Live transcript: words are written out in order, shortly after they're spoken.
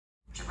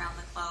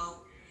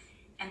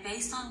And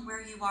based on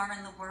where you are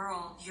in the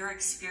world, your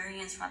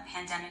experience from a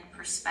pandemic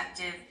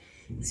perspective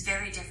is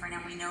very different,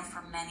 and we know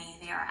for many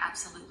they are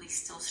absolutely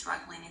still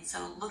struggling. And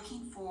so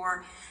looking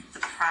for the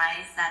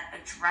prize that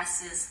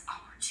addresses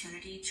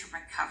opportunity to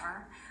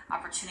recover,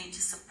 opportunity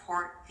to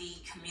support the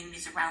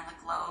communities around the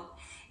globe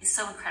is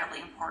so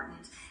incredibly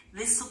important.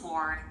 This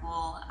award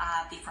will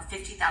be for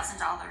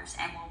 $50,000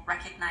 and will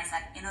recognize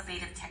that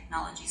innovative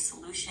technology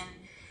solution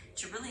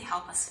to really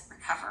help us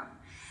recover.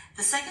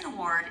 The second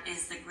award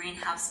is the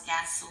Greenhouse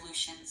Gas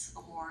Solutions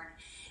Award,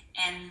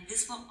 and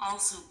this will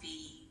also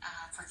be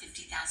for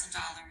 $50,000.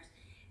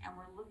 And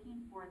we're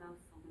looking for those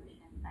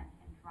solutions that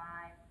can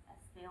drive a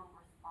scaled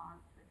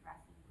response to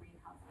addressing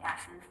greenhouse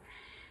gases.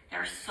 There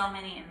are so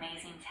many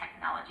amazing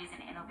technologies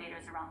and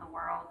innovators around the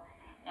world,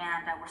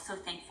 and we're so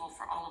thankful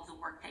for all of the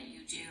work that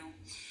you do.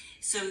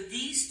 So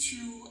these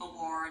two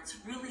awards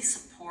really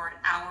support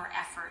our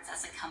efforts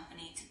as a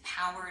company to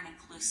power an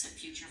inclusive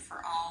future for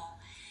all.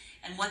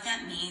 And what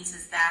that means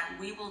is that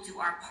we will do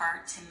our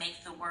part to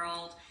make the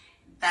world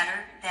better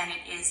than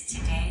it is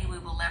today. We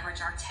will leverage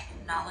our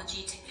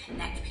technology to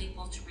connect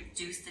people, to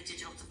reduce the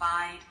digital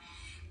divide.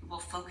 We will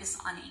focus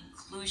on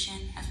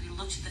inclusion. As we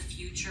look to the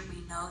future,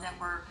 we know that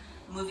we're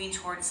moving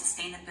towards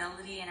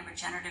sustainability and a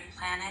regenerative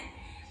planet,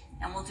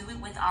 and we'll do it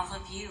with all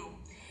of you.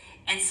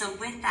 And so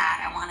with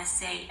that, I want to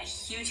say a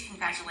huge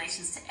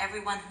congratulations to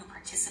everyone who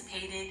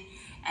participated.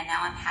 And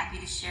now I'm happy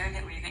to share that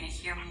we're going to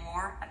hear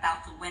more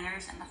about the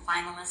winners and the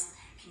finalists.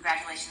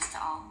 Congratulations to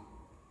all.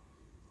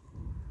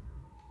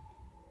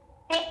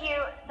 Thank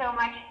you so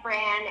much,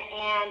 Fran.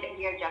 And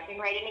we are jumping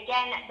right in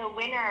again. The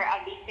winner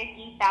of the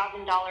 $50,000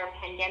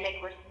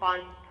 Pandemic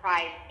Response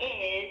Prize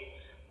is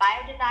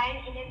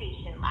Biodesign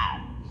Innovation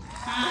Lab.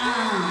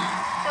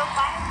 So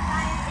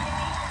Biodesign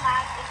Innovation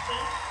Lab is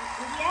based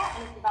in India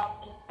and has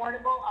developed an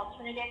affordable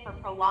alternative for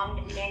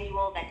prolonged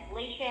manual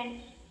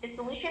ventilation. The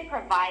solution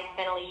provides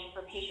ventilation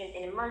for patients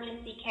in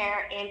emergency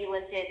care,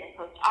 ambulances, and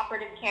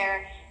post-operative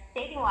care,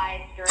 saving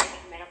lives during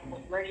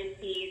medical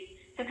emergencies.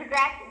 So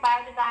congrats,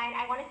 Biodesign.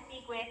 I want to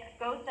speak with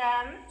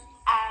Gautham.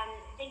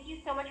 Thank you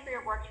so much for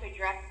your work to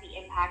address the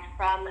impact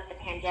from the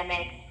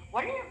pandemic.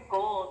 What are your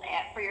goals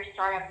for your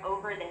startup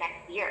over the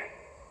next year?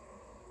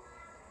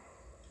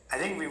 I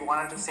think we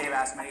wanted to save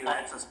as many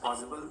lives as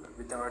possible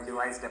with our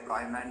device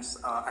deployments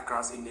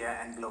across India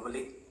and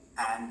globally.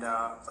 And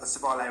first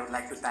of all, I would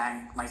like to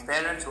thank my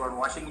parents who are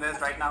watching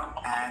this right now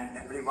and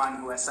everyone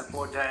who has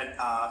supported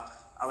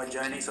our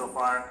journey so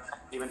far,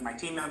 even my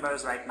team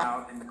members right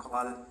now in the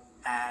call.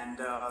 And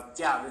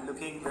yeah,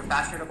 we're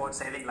passionate about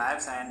saving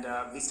lives, and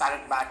we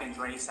started back in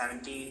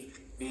 2017.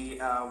 We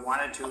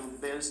wanted to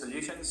build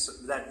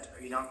solutions that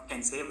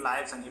can save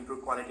lives and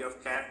improve quality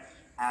of care.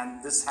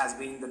 And this has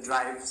been the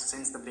drive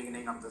since the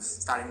beginning of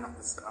this, starting of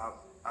this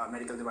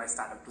medical device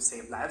startup to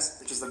save lives,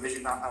 which is the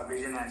vision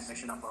and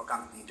mission of our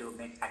company, to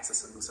make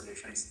accessible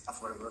solutions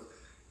affordable.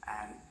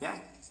 And yeah.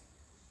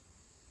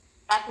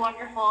 That's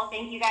wonderful.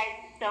 Thank you guys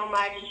so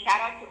much. And shout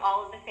out to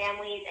all of the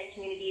families and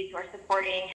communities who are supporting